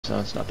so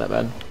it's not that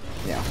bad.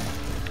 Yeah.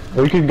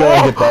 We could go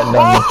and get that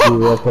done with you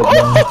real quick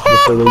then,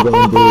 before we go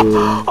and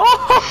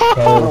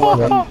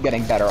do...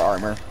 Getting better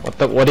armor.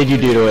 What did you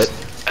do to it?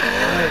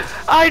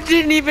 I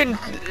didn't even...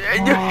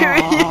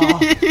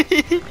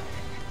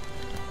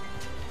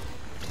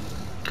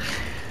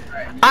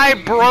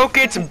 I broke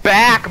its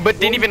back, but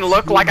didn't even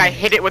look like I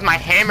hit it with my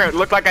hammer. It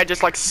looked like I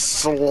just like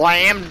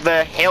slammed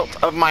the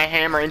hilt of my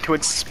hammer into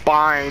its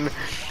spine.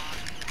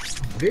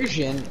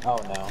 Vision? Oh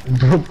no.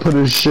 Don't put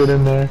his shit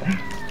in there.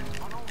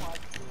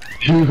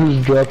 He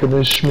was dropping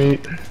his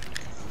schmeat.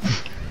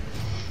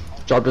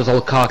 Dropped his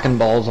whole cock and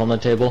balls on the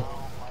table.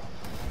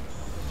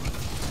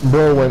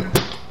 Bro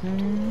went...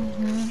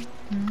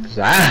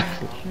 Zach!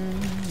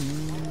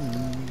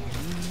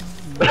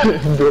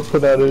 Bro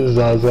put out his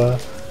Zaza.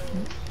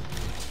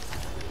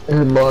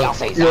 Hey, Mark. I'll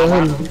say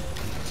Zaza.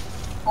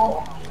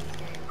 Go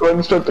ahead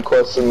and start the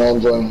quest and I'll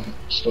join.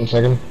 Just 1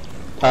 second.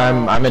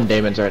 I'm in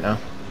Damon's right now.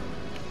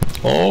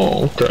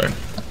 Oh, okay.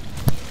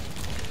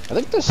 I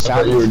think the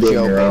Savage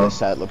Joe beta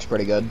set looks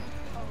pretty good.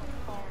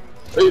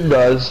 It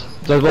does.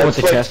 The one with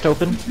the chest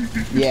open?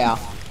 Yeah.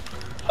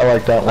 I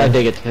like that one. I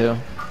dig it too.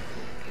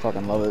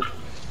 Fucking love it.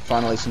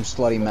 Finally some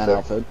slutty men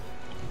outfit.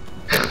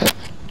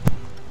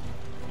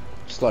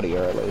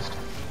 Sluttier at least.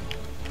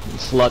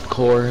 Slut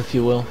core, if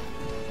you will.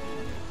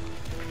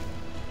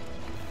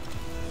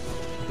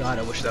 God,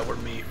 I wish that were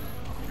me.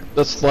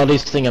 The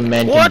sluttiest thing a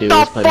man What can do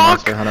the is play fuck?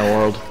 Monster Hunter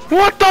World.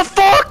 What the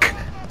fuck?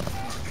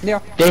 Yeah.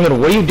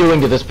 Damon, what are you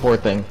doing to this poor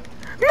thing?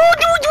 No, what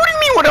do you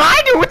mean? What did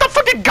I do? What the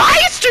fuck did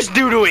Gaius just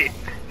do to it?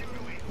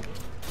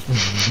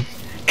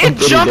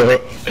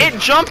 It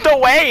jumped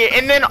away,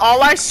 and then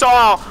all I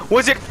saw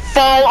was it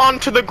fall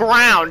onto the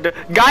ground.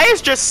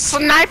 Gaius just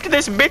sniped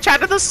this bitch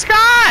out of the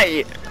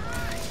sky.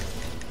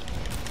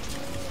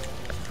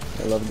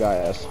 I love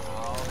Gaius.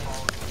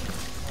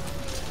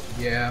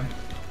 Yeah.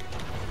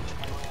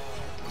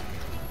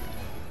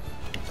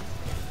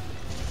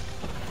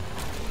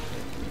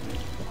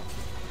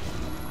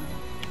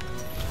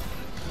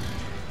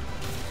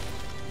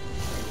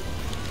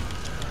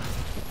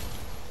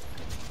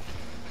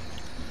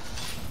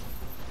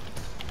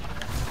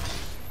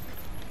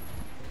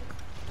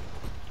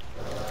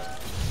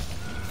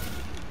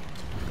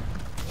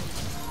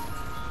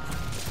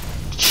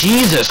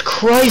 Jesus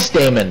Christ,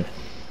 Damon!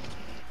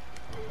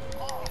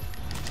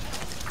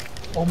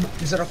 Oh,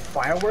 is that a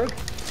firework?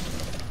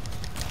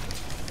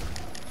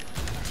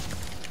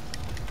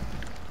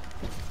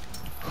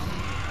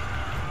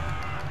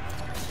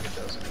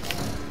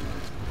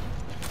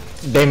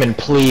 Damon,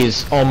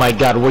 please. Oh my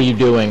god, what are you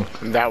doing?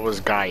 That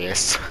was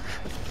Gaius.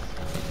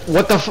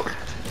 What the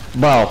f-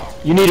 Bro,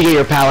 you need to get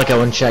your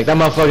palico in check. That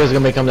motherfucker's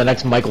gonna become the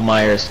next Michael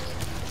Myers.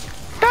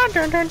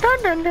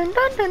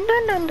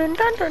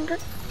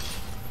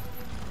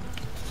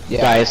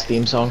 Yeah. Gaius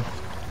theme song.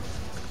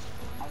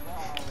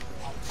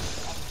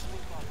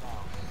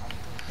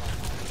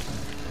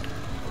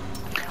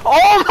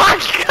 Oh my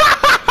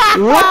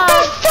god! What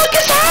the fuck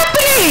is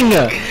happening?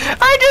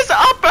 I just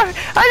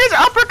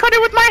uppercut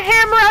it with my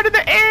hammer out of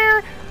the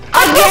air.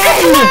 I broke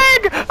its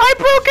leg. I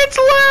broke its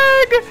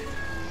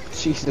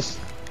leg. Jesus.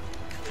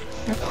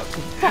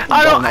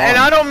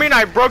 I don't mean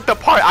I broke the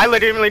part. I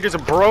legitimately just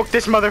broke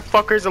this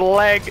motherfucker's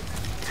leg.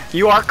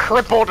 You are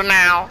crippled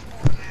now.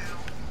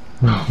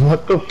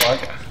 What the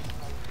fuck?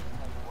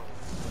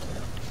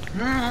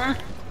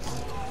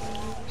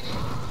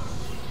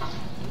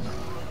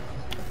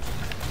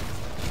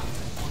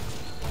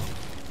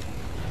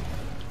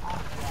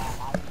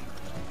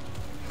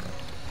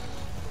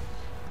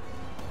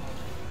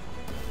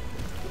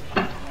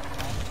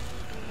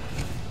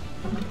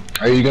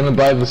 Are you gonna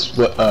buy the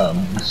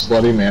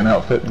slutty man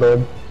outfit,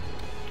 babe?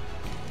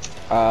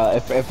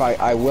 If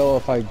I will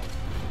if I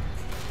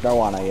don't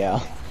wanna,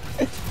 yeah.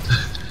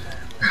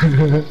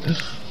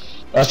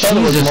 I thought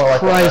it was Jesus more like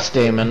Christ,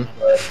 Damon.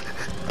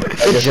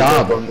 Good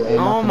job.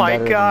 Oh my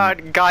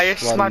god,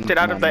 Gaius slutty slapped it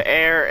out of man. the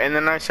air, and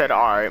then I said,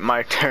 "Alright,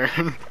 my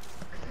turn."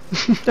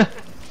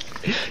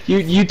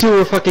 You two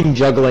were fucking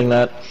juggling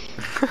that.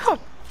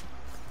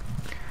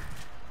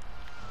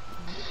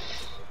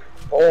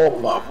 Oh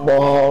my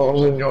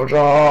balls in your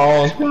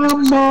jaws, my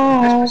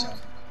balls.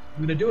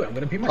 I'm gonna do it. I'm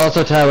gonna pee myself.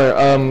 Also, Tyler,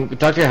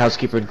 talk to your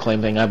housekeeper and claim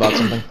thing. I bought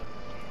something.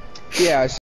 Yeah,